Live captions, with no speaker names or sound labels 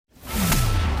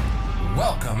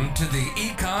Welcome to the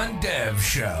Econ Dev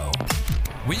Show.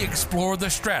 We explore the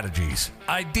strategies,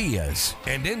 ideas,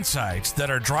 and insights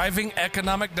that are driving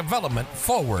economic development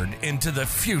forward into the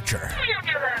future.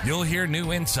 You'll hear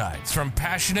new insights from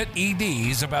passionate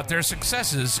EDs about their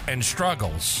successes and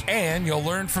struggles. And you'll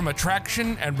learn from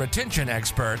attraction and retention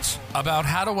experts about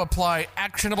how to apply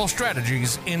actionable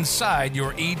strategies inside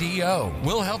your EDO.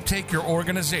 We'll help take your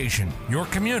organization, your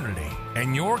community,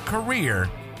 and your career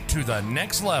to the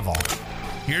next level.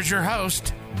 Here's your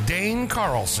host, Dane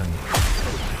Carlson.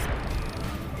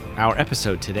 Our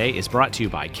episode today is brought to you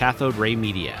by Cathode Ray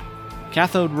Media.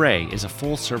 Cathode Ray is a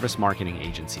full-service marketing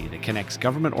agency that connects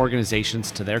government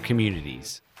organizations to their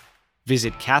communities.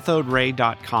 Visit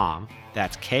cathoderay.com,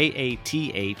 that's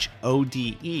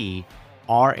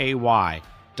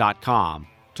KATHODERAY.com,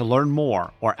 to learn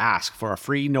more or ask for a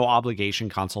free no-obligation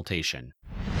consultation.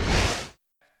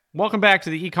 Welcome back to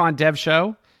the Econ Dev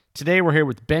Show. Today we're here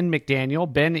with Ben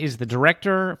McDaniel. Ben is the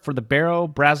director for the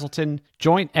Barrow-Brazelton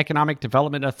Joint Economic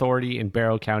Development Authority in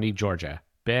Barrow County, Georgia.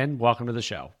 Ben, welcome to the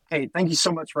show. Hey, thank you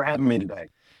so much for having me today.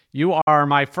 You are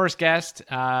my first guest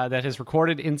that has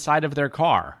recorded inside of their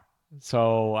car.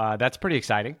 So that's pretty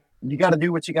exciting. You got to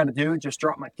do what you got to do. Just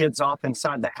drop my kids off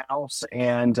inside the house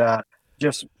and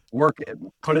just work it,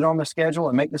 put it on the schedule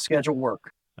and make the schedule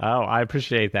work. Oh, I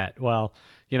appreciate that. Well,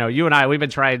 you know, you and I, we've been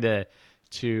trying to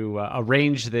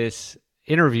arrange this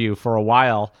interview for a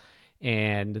while,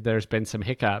 and there's been some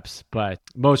hiccups. But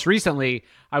most recently,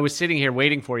 I was sitting here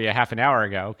waiting for you a half an hour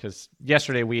ago because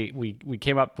yesterday we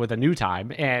came up with a new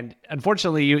time, and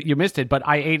unfortunately you missed it, but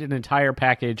I ate an entire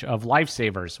package of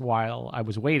Lifesavers while I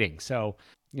was waiting. So,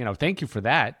 you know, thank you for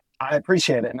that. I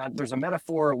appreciate it. And there's a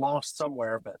metaphor lost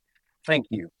somewhere, but thank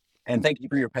you. And thank you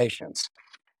for your patience.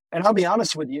 And I'll be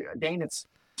honest with you, Dane, it's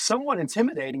somewhat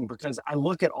intimidating because I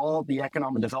look at all the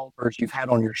economic developers you've had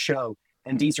on your show,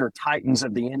 and these are titans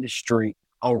of the industry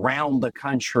around the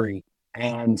country.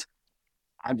 And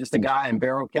I'm just a guy in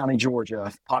Barrow County, Georgia,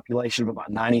 a population of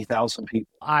about 90,000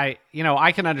 people. I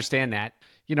can understand that.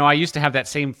 You know, I used to have that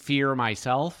same fear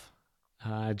myself,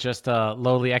 just a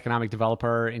lowly economic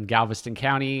developer in Galveston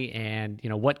County. And, you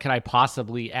know, what can I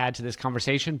possibly add to this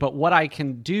conversation? But what I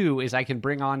can do is I can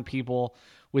bring on people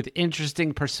with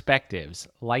interesting perspectives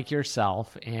like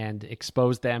yourself and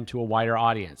expose them to a wider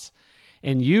audience.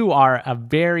 And you are a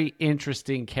very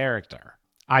interesting character.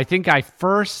 I think I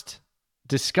first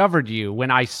discovered you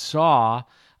when I saw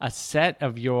a set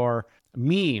of your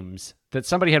memes that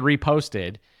somebody had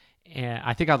reposted, and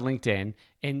I think on LinkedIn.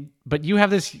 But you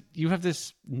have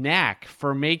this knack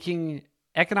for making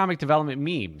economic development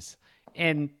memes.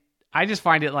 And I just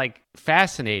find it like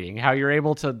fascinating how you're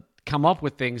able to come up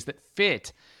with things that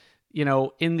fit, you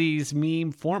know, in these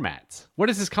meme formats. Where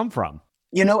does this come from?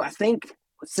 You know, I think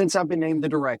since I've been named the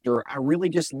director, I really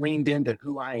just leaned into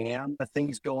who I am, the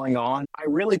things going on. I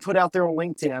really put out there on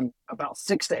LinkedIn about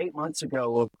 6 to 8 months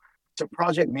ago to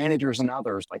project managers and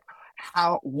others, like,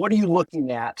 what are you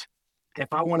looking at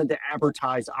if I wanted to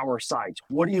advertise our site?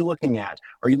 What are you looking at?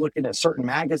 Are you looking at certain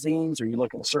magazines? Are you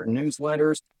looking at certain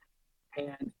newsletters?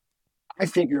 And I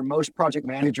figure most project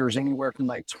managers anywhere from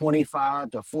like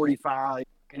 25 to 45.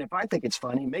 And if I think it's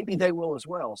funny, maybe they will as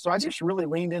well. So I just really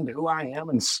leaned into who I am.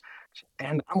 And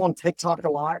I'm on TikTok a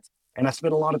lot. And I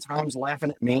spend a lot of times laughing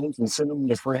at memes and sending them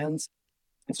to friends.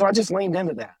 And so I just leaned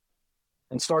into that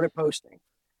and started posting.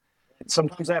 And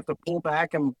sometimes I have to pull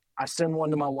back and I send one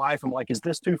to my wife. I'm like, is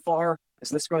this too far? Is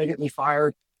this going to get me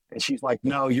fired? And she's like,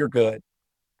 no, you're good.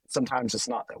 Sometimes it's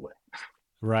not that way.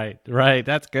 Right.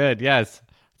 That's good. Yes.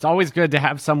 It's always good to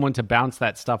have someone to bounce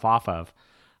that stuff off of.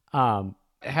 Have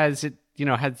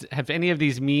any of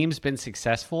these memes been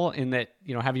successful in that,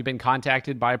 you know, have you been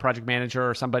contacted by a project manager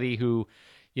or somebody who,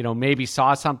 you know, maybe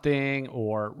saw something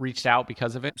or reached out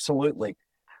because of it? Absolutely.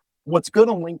 What's good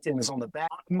on LinkedIn is on the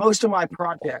back. Most of my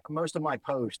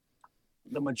posts,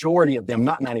 the majority of them,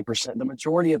 not 90%, the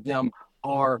majority of them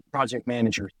are project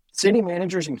managers, city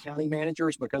managers and county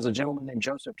managers, because a gentleman named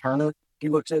Joseph Turner, he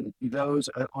looks at those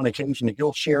on occasion and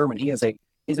he'll share them. And he's a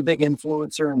big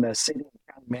influencer in the city and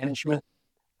county management.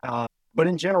 But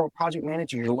in general, project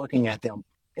managers are looking at them.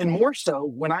 And more so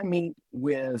when I meet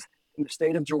with, in the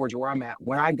state of Georgia, where I'm at,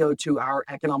 when I go to our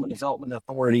Economic Development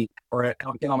Authority or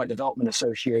Economic Development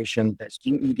Association, that's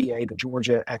GEDA, the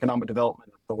Georgia Economic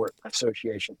Development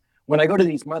Association. When I go to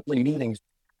these monthly meetings,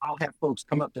 I'll have folks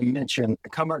come up to me and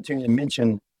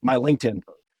mention my LinkedIn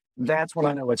post. That's when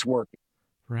I know it's working.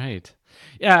 Right.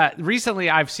 Yeah. Recently,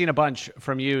 I've seen a bunch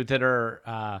from you that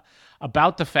are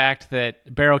about the fact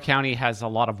that Barrow County has a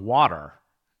lot of water.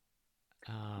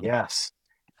 Yes.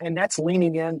 And that's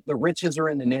leaning in. The riches are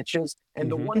in the niches.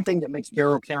 And the Mm-hmm. one thing that makes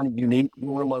Barrow County unique,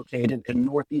 we're located in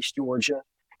Northeast Georgia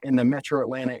in the metro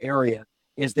Atlanta area,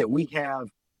 is that we have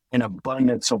an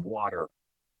abundance of water,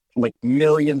 like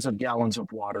millions of gallons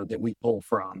of water that we pull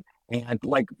from. And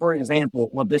like, for example,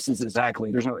 well, this is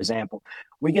exactly, there's no example.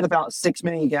 We get about 6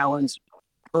 million gallons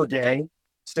per day,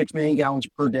 6 million gallons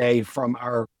per day from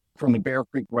the Bear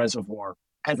Creek Reservoir.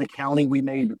 As a county, we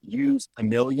may use 1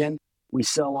 million. We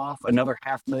sell off another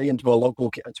 500,000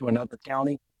 to another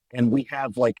county, and we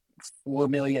have like 4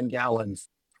 million gallons,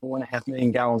 4.5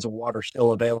 million gallons of water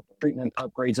still available. Treatment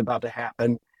upgrades about to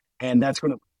happen, and that's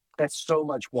so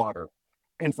much water.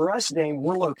 And for us, Dane,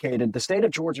 we're located. The state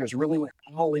of Georgia is really went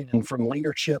all in from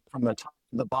leadership from the top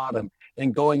to the bottom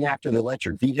and going after the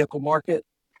electric vehicle market.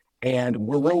 And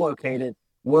where we're located,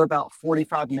 we're about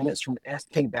 45 minutes from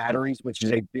SK Batteries, which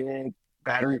is a big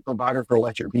battery provider for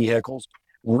electric vehicles.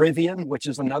 Rivian, which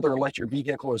is another electric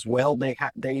vehicle as well,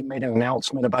 they made an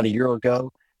announcement about a year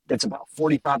ago that's about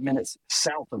 45 minutes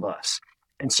south of us.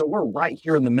 And so we're right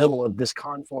here in the middle of this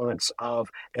confluence of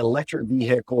electric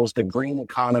vehicles, the green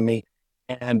economy,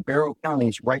 and Barrow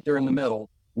County's right there in the middle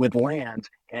with land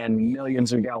and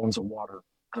millions of gallons of water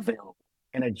available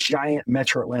and a giant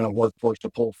metro Atlanta workforce to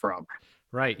pull from.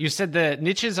 Right. You said the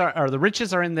niches or the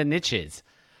riches are in the niches.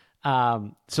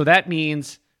 So that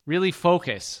means really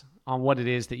focus on what it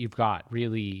is that you've got.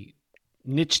 Really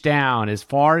niche down as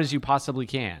far as you possibly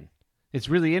can. It's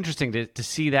really interesting to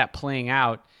see that playing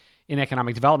out in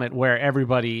economic development where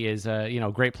everybody is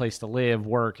a great place to live,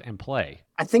 work, and play.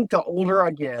 I think the older I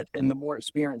get and the more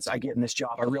experience I get in this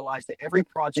job, I realize that every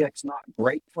project's not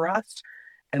great for us.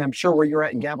 And I'm sure where you're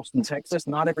at in Galveston, Texas,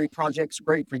 not every project's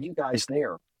great for you guys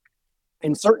there.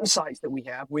 In certain sites that we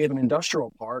have an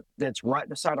industrial park that's right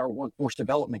beside our workforce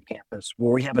development campus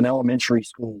where we have an elementary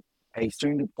school, a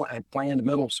planned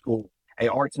middle school, a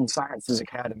arts and sciences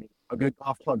academy, a good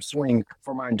golf club swing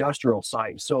from our industrial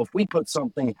site. So if we put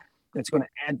something that's going to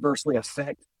adversely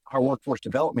affect our workforce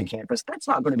development campus, that's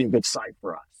not going to be a good site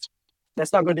for us.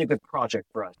 That's not going to be a good project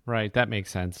for us. Right. That makes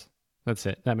sense. That's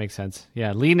it. That makes sense.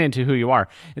 Yeah. Lean into who you are.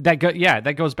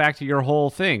 That goes back to your whole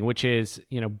thing, which is,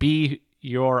 be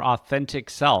your authentic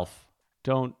self.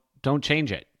 Don't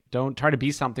change it. Don't try to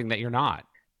be something that you're not.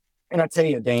 And I tell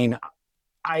you, Dane,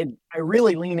 I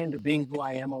really lean into being who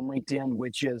I am on LinkedIn,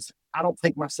 which is I don't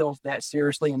take myself that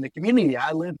seriously. In the community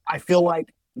I live, I feel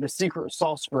like the secret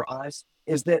sauce for us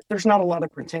is that there's not a lot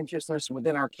of pretentiousness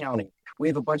within our county. We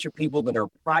have a bunch of people that are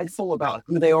prideful about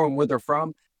who they are and where they're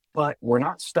from, but we're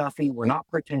not stuffy, we're not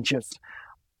pretentious,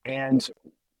 and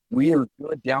we are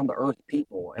good, down-to-earth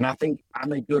people. And I think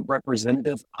I'm a good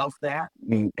representative of that,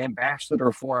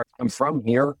 ambassador for. I'm from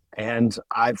here, and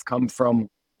I've come from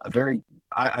a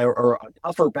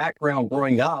tougher background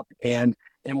growing up, and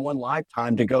in one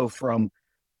lifetime to go from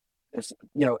this,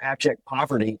 abject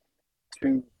poverty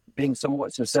to being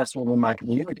somewhat successful in my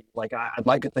community. Like I'd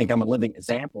like to think I'm a living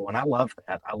example, and I love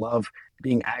that. I love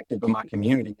being active in my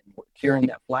community and carrying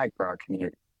that flag for our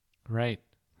community. Right.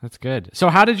 That's good. So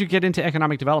how did you get into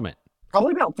economic development?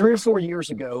 Probably about 3 or 4 years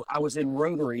ago, I was in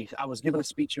Rotary. I was giving a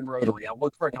speech in Rotary. I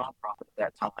worked for a nonprofit at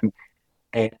that time.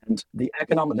 And the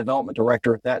economic development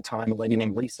director at that time, a lady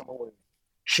named Lisa Malone,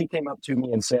 she came up to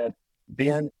me and said,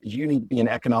 Ben, you need to be in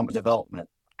economic development.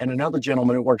 And another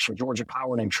gentleman who works for Georgia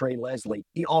Power named Trey Leslie,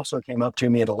 he also came up to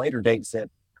me at a later date and said,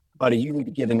 buddy, you need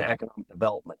to get into economic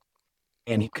development.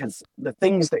 And because the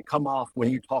things that come off when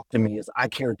you talk to me is I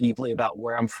care deeply about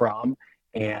where I'm from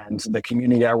and the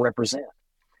community I represent.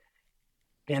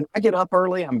 And I get up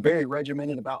early. I'm very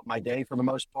regimented about my day for the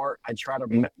most part. I try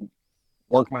to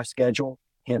work my schedule,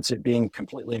 hence it being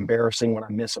completely embarrassing when I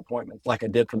miss appointments like I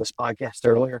did for this podcast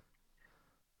earlier.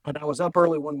 But I was up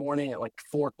early one morning at like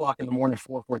 4 o'clock in the morning,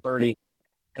 4:30,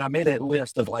 and I made a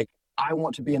list of I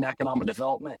want to be in economic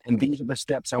development, and these are the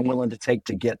steps I'm willing to take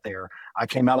to get there. I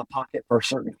came out of pocket for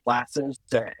certain classes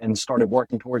and started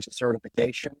working towards a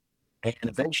certification. And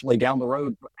eventually down the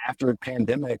road, after the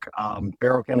pandemic,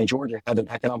 Barrow County, Georgia had an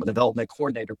economic development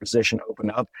coordinator position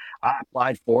open up. I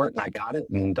applied for it and I got it.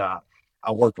 And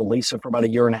I worked with Lisa for about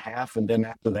 1.5 years. And then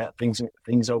after that,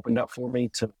 things opened up for me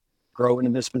to grow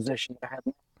into this position that I have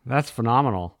now. That's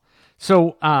phenomenal.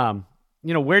 So,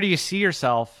 where do you see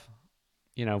yourself,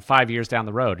 5 years down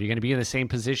the road? Are you going to be in the same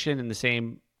position, in the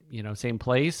same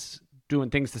place, doing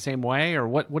things the same way? Or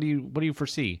what do you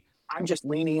foresee? I'm just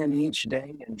leaning in each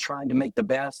day and trying to make the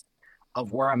best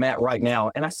of where I'm at right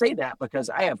now. And I say that because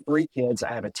I have 3 kids.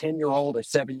 I have a 10-year-old, a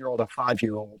 7-year-old, a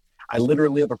 5-year-old. I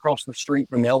literally live across the street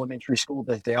from the elementary school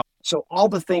that they are. So all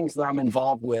the things that I'm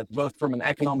involved with, both from an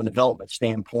economic development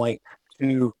standpoint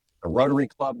to the Rotary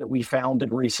Club that we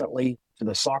founded recently, to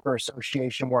the soccer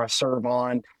association where I serve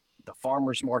on, the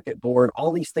farmers market board,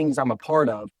 all these things I'm a part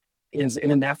of is in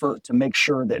an effort to make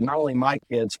sure that not only my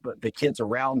kids, but the kids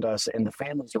around us and the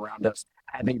families around us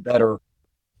have a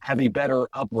better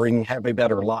upbringing, have a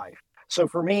better life. So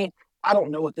for me, I don't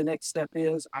know what the next step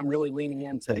is. I'm really leaning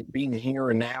into being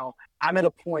here and now. I'm at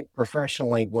a point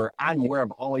professionally where I'm where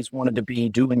I've always wanted to be,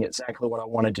 doing exactly what I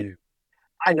want to do.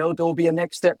 I know there will be a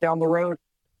next step down the road,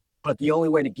 but the only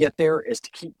way to get there is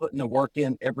to keep putting the work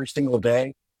in every single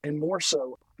day. And more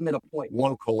so, I'm at a point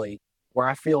locally where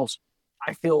I feel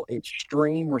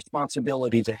extreme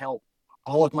responsibility to help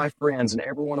all of my friends and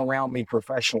everyone around me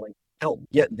professionally, help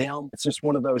get them. It's just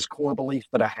one of those core beliefs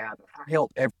that I have. If I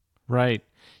help every, Right.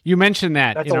 You mentioned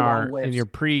that that's in a long in your list. I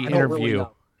don't pre-interview. really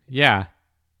know. Yeah.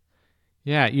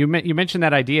 Yeah, you mentioned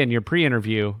that idea in your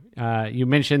pre-interview. You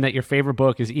mentioned that your favorite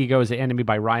book is Ego is the Enemy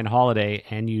by Ryan Holiday,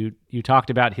 and you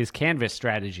talked about his Canvas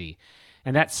strategy,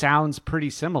 and that sounds pretty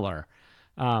similar.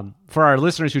 For our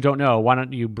listeners who don't know, why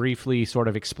don't you briefly sort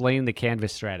of explain the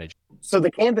Canvas strategy? So the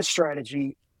canvas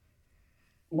strategy,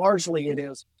 largely it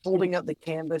is holding up the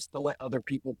canvas to let other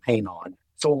people paint on.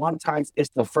 So a lot of times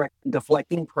it's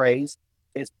deflecting praise.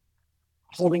 It's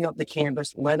holding up the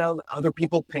canvas, let other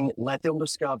people paint, let them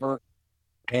discover.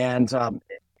 And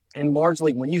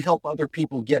largely when you help other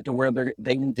people get to where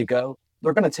they need to go,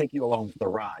 they're going to take you along for the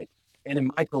ride. And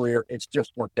in my career, it's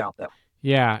just worked out that way.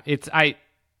 Yeah,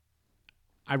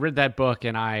 I read that book,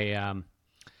 and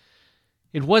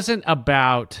it wasn't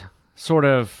about sort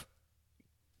of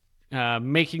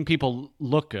making people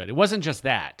look good. It wasn't just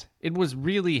that. It was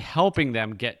really helping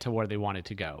them get to where they wanted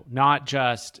to go. Not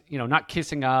just, not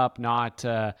kissing up, not,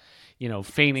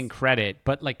 feigning credit,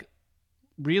 but like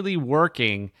really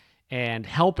working and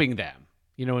helping them,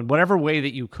 in whatever way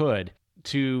that you could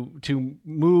to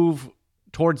move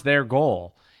towards their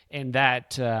goal. And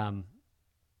that,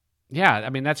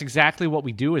 that's exactly what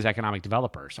we do as economic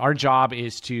developers. Our job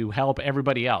is to help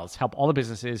everybody else, help all the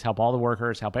businesses, help all the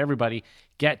workers, help everybody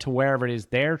get to wherever it is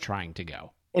they're trying to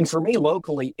go. And for me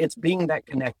locally, it's being that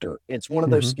connector. It's one of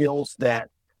those skills that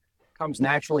comes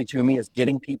naturally to me, is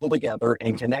getting people together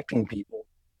and connecting people.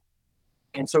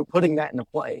 And so putting that into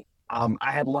play.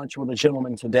 I had lunch with a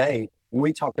gentleman today.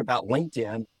 We talked about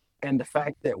LinkedIn and the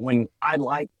fact that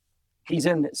he's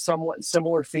in somewhat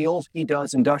similar fields. He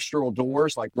does industrial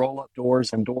doors, like roll-up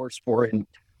doors and doors for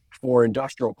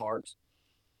industrial parks.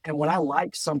 And when I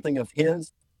like something of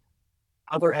his,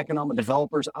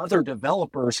 other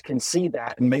developers can see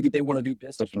that, and maybe they want to do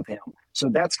business with him. So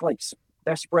that's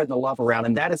spreading the love around,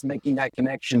 and that is making that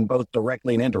connection both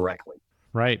directly and indirectly.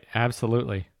 Right.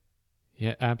 Absolutely.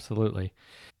 Yeah, absolutely.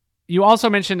 You also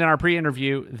mentioned in our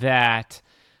pre-interview that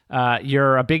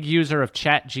you're a big user of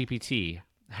ChatGPT.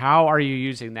 How are you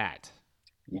using that?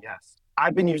 Yes.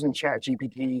 I've been using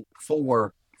ChatGPT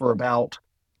for about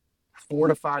 4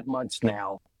 to 5 months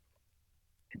now,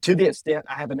 to the extent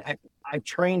I've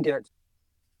trained it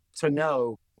to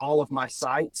know all of my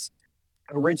sites.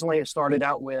 Originally, it started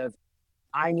out with,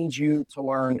 I need you to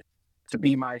learn to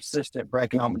be my assistant for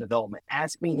economic development.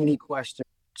 Ask me any question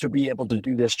to be able to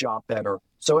do this job better.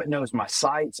 So it knows my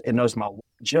sites, it knows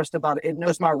it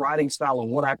knows my writing style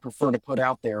and what I prefer to put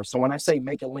out there. So when I say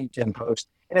make a LinkedIn post,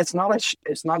 and it's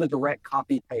not a direct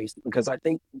copy paste, because I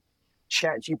think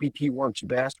ChatGPT works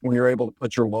best when you're able to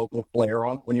put your local flair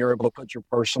on, when you're able to put your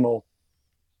personal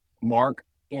mark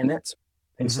in it,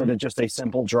 instead of just a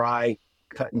simple dry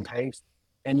cut and paste.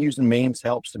 And using memes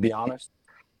helps, to be honest.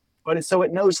 But so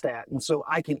it knows that, and so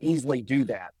I can easily do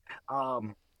that.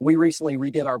 We recently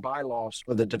redid our bylaws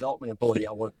for the development authority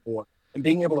I work for, and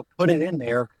being able to put it in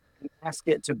there and ask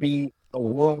it to be the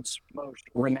world's most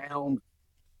renowned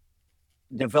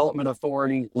development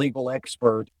authority legal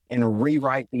expert and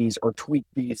rewrite these or tweak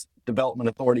these development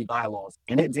authority bylaws.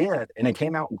 And it did, and it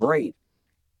came out great.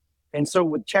 And so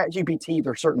with ChatGPT,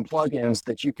 there are certain plugins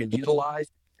that you can utilize,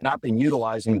 and I've been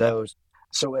utilizing those.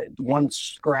 So one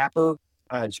scraper,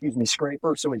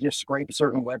 so it just scrapes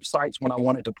certain websites when I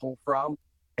want it to pull from.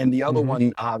 And the other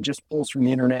one just pulls from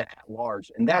the internet at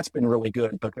large. And that's been really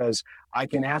good, because I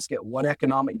can ask it, what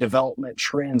economic development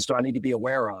trends do I need to be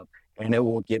aware of? And it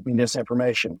will give me this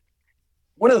information.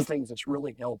 One of the things that's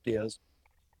really helped is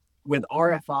with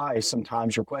RFIs,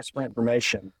 sometimes requests for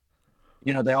information,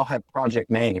 they all have project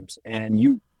names.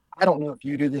 And I don't know if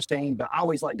you do this, Dane, but I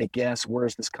always like to guess, where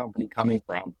is this company coming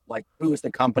from? Like, who is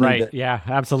the company? Right. Yeah,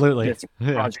 absolutely. This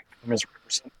project is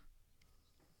representing.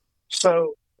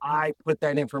 So I put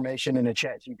that information in a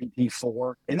ChatGPT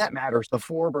 4, and that matters. The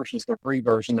 4 versus the free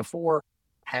version. The 4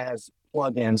 has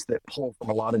plugins that pull from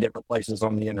a lot of different places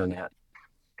on the internet.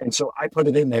 And so I put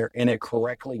it in there, and it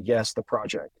correctly guessed the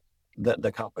project,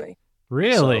 the company. So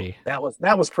Really? that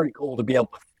was pretty cool to be able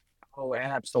to. Oh,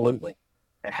 absolutely,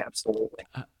 absolutely.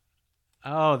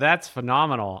 Oh, that's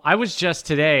phenomenal. I was just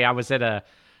today, I was at a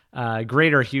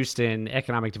Greater Houston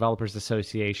Economic Developers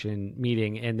Association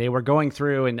meeting, and they were going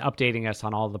through and updating us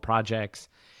on all the projects.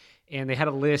 And they had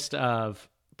a list of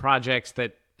projects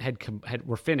that had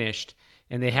were finished,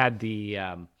 and they had the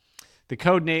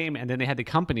code name, and then they had the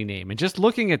company name. And just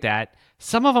looking at that,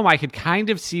 some of them I could kind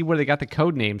of see where they got the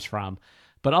code names from,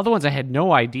 but other ones I had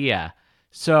no idea.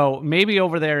 So maybe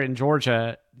over there in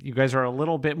Georgia, you guys are a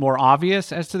little bit more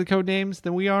obvious as to the code names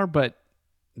than we are, but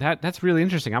that's really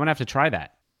interesting. I'm gonna have to try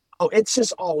that. Oh, it's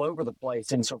just all over the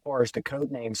place insofar as the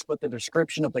code names, but the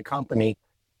description of the company.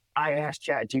 I asked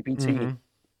ChatGPT, Mm-hmm.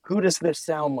 who does this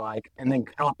sound like? And then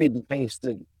copied and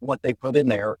pasted what they put in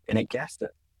there, and it guessed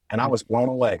it. And I was blown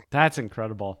away. That's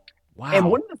incredible. Wow. And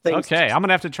one of the things, Okay, I'm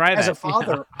gonna have to try that. as a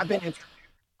father,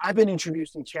 I've been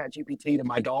introducing ChatGPT to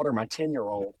my daughter, my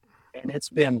 10-year-old, and it's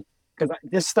been because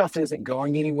this stuff isn't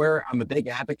going anywhere. I'm a big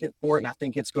advocate for it, and I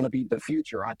think it's going to be the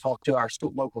future. I talk to our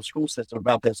local school system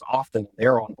about this often.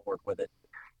 They're on board with it.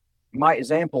 My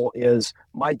example is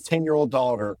my 10-year-old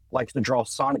daughter likes to draw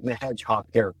Sonic the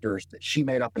Hedgehog characters that she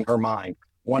made up in her mind.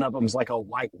 One of them's like a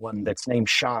white one that's named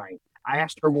Shine. I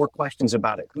asked her more questions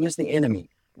about it. Who is the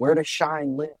enemy? Where does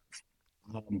Shine live?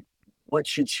 What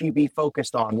should she be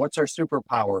focused on? What's her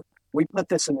superpower? We put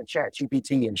this in the chat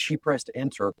GPT and she pressed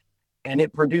enter and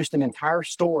it produced an entire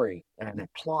story and a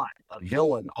plot, a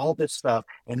villain, all this stuff.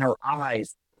 And her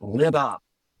eyes lit up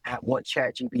at what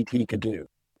chat GPT could do.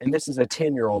 And this is a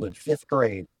 10-year-old in 5th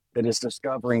grade that is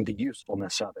discovering the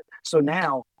usefulness of it. So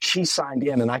now she's signed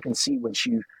in and I can see when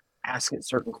she asks it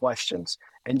certain questions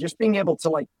and just being able to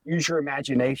like use your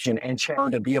imagination and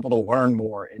chat to be able to learn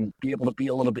more and be able to be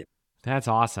a little bit. That's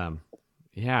awesome.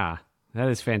 Yeah, that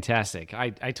is fantastic. I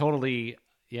totally,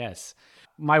 yes.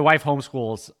 My wife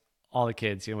homeschools all the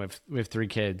kids, we have 3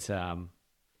 kids,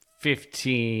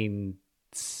 15,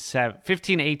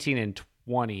 18, and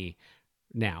 20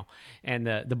 now. And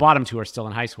the bottom 2 are still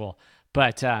in high school.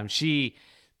 But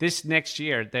this next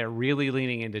year, they're really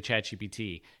leaning into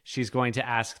ChatGPT. She's going to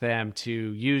ask them to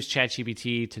use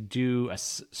ChatGPT to do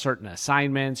certain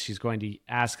assignments. She's going to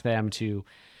ask them to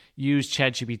use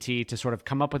ChatGPT to sort of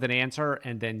come up with an answer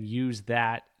and then use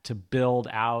that to build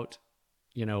out,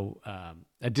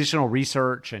 additional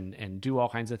research and do all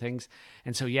kinds of things.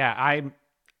 And so, yeah,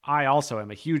 I also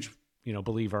am a huge,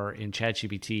 believer in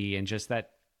ChatGPT and just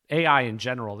that AI in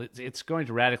general. It's going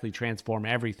to radically transform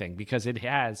everything because it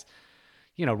has,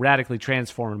 radically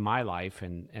transformed my life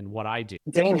and what I do.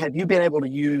 Dane, have you been able to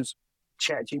use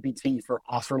ChatGPT for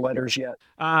offer letters yet?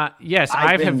 Yes,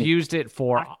 I have used it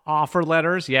for offer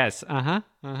letters. Yes.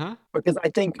 Because I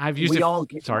think we all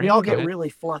get really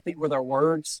fluffy with our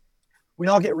words. We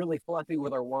all get really fluffy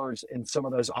with our words in some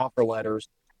of those offer letters.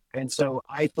 And so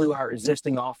I threw our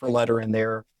existing offer letter in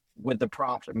there with the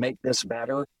prompt to make this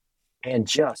better. And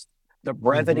just the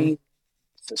brevity,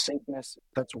 succinctness,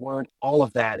 that's a word, all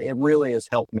of that. It really has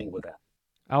helped me with that.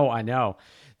 Oh, I know.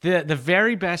 The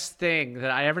very best thing that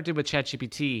I ever did with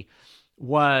ChatGPT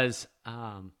was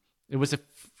it was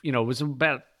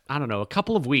about, I don't know, a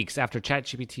couple of weeks after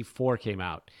ChatGPT 4 came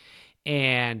out.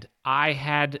 And I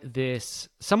had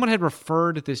someone had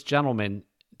referred this gentleman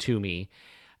to me,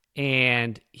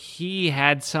 and he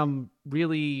had some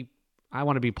really, I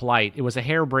want to be polite, it was a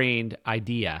harebrained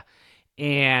idea.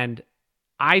 And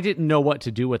I didn't know what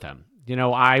to do with him.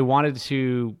 I wanted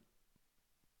to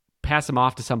pass him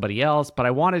off to somebody else, but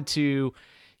I wanted to,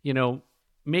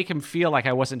 make him feel like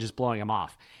I wasn't just blowing him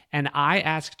off. And I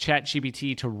asked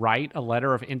ChatGPT to write a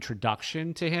letter of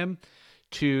introduction to him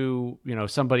to,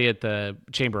 somebody at the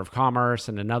Chamber of Commerce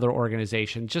and another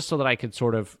organization, just so that I could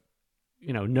sort of,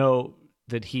 know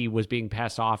that he was being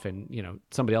passed off and,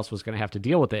 somebody else was going to have to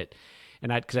deal with it.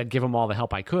 And because I'd give him all the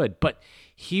help I could. But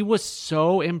he was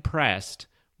so impressed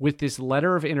with this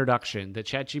letter of introduction that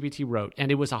ChatGPT wrote,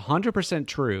 and it was 100%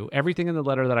 true. Everything in the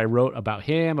letter that I wrote about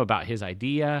him, about his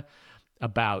idea,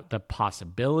 about the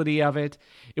possibility of it,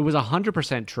 it was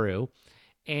 100% true.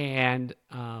 And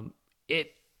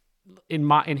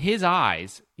in his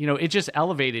eyes, it just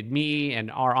elevated me and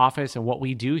our office and what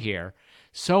we do here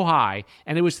so high.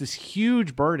 And it was this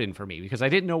huge burden for me because I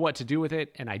didn't know what to do with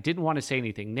it, and I didn't want to say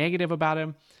anything negative about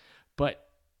him. But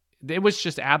it was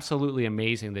just absolutely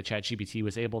amazing that ChatGPT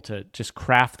was able to just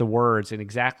craft the words in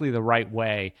exactly the right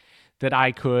way that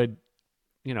I could,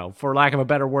 for lack of a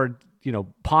better word,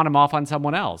 pawn him off on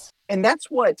someone else. And that's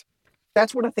what I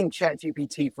think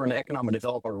ChatGPT for an economic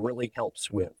developer really helps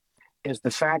with, is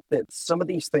the fact that some of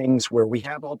these things where we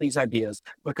have all these ideas,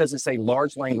 because it's a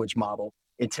large language model,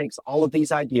 It takes all of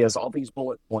these ideas, all these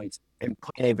bullet points, and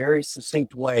put in a very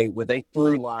succinct way with a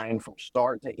through line from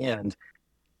start to end.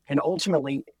 And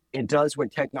ultimately, it does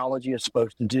what technology is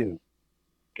supposed to do.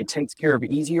 It takes care of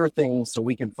easier things so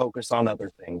we can focus on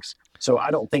other things. So I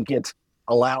don't think it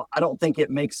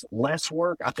makes less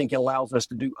work. I think it allows us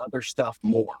to do other stuff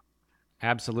more.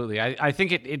 Absolutely. I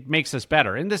think it makes us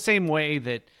better in the same way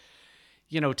that,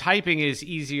 typing is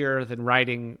easier than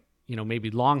writing,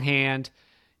 maybe longhand.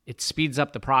 It speeds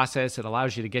up the process. It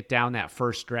allows you to get down that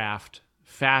first draft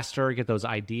faster, get those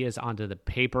ideas onto the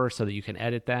paper so that you can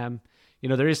edit them.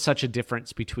 There is such a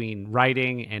difference between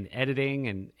writing and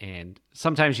editing, and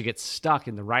sometimes you get stuck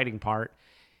in the writing part.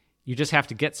 You just have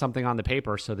to get something on the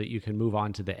paper so that you can move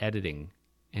on to the editing,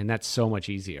 and that's so much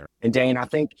easier. And Dane, I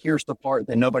think here's the part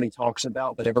that nobody talks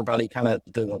about, but everybody kind of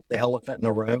the elephant in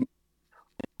the room.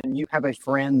 And you have a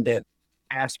friend that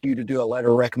asks you to do a letter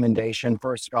of recommendation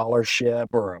for a scholarship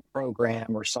or a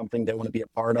program or something they want to be a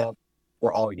part of.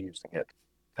 We're all using it.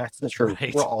 That's the truth.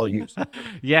 Right. We're all using it.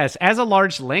 Yes. As a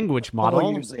large language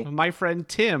model, my friend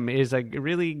Tim is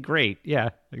really great. Yeah,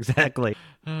 exactly.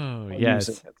 Oh,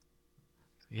 yes.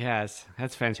 Yes.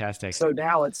 That's fantastic. So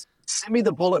now send me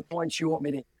the bullet points you want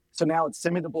me to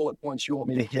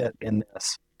hit in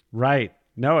this. Right.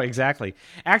 No, exactly.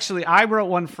 Actually, I wrote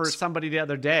one for somebody the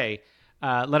other day,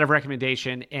 letter of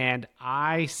recommendation, and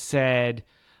I said,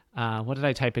 what did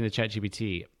I type into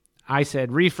ChatGPT? I said,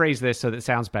 rephrase this so that it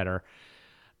sounds better.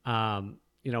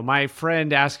 My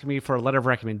friend asked me for a letter of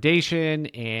recommendation,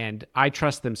 and I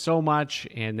trust them so much,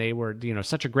 and they were,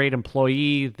 such a great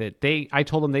employee that I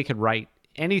told them they could write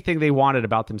anything they wanted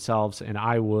about themselves, and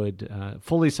I would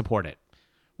fully support it.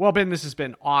 Well, Ben, this has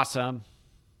been awesome.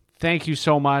 Thank you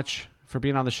so much for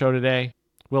being on the show today.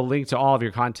 We'll link to all of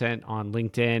your content on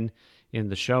LinkedIn in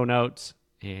the show notes,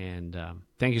 and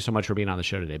thank you so much for being on the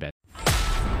show today, Ben.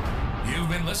 You've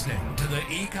been listening to the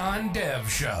Econ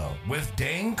Dev Show with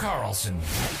Dane Carlson.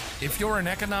 If you're an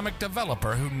economic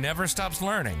developer who never stops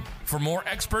learning, for more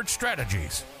expert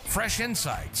strategies, fresh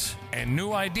insights, and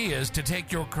new ideas to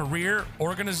take your career,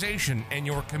 organization, and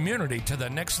your community to the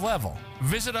next level,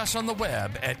 visit us on the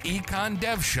web at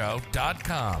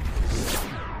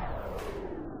econdevshow.com.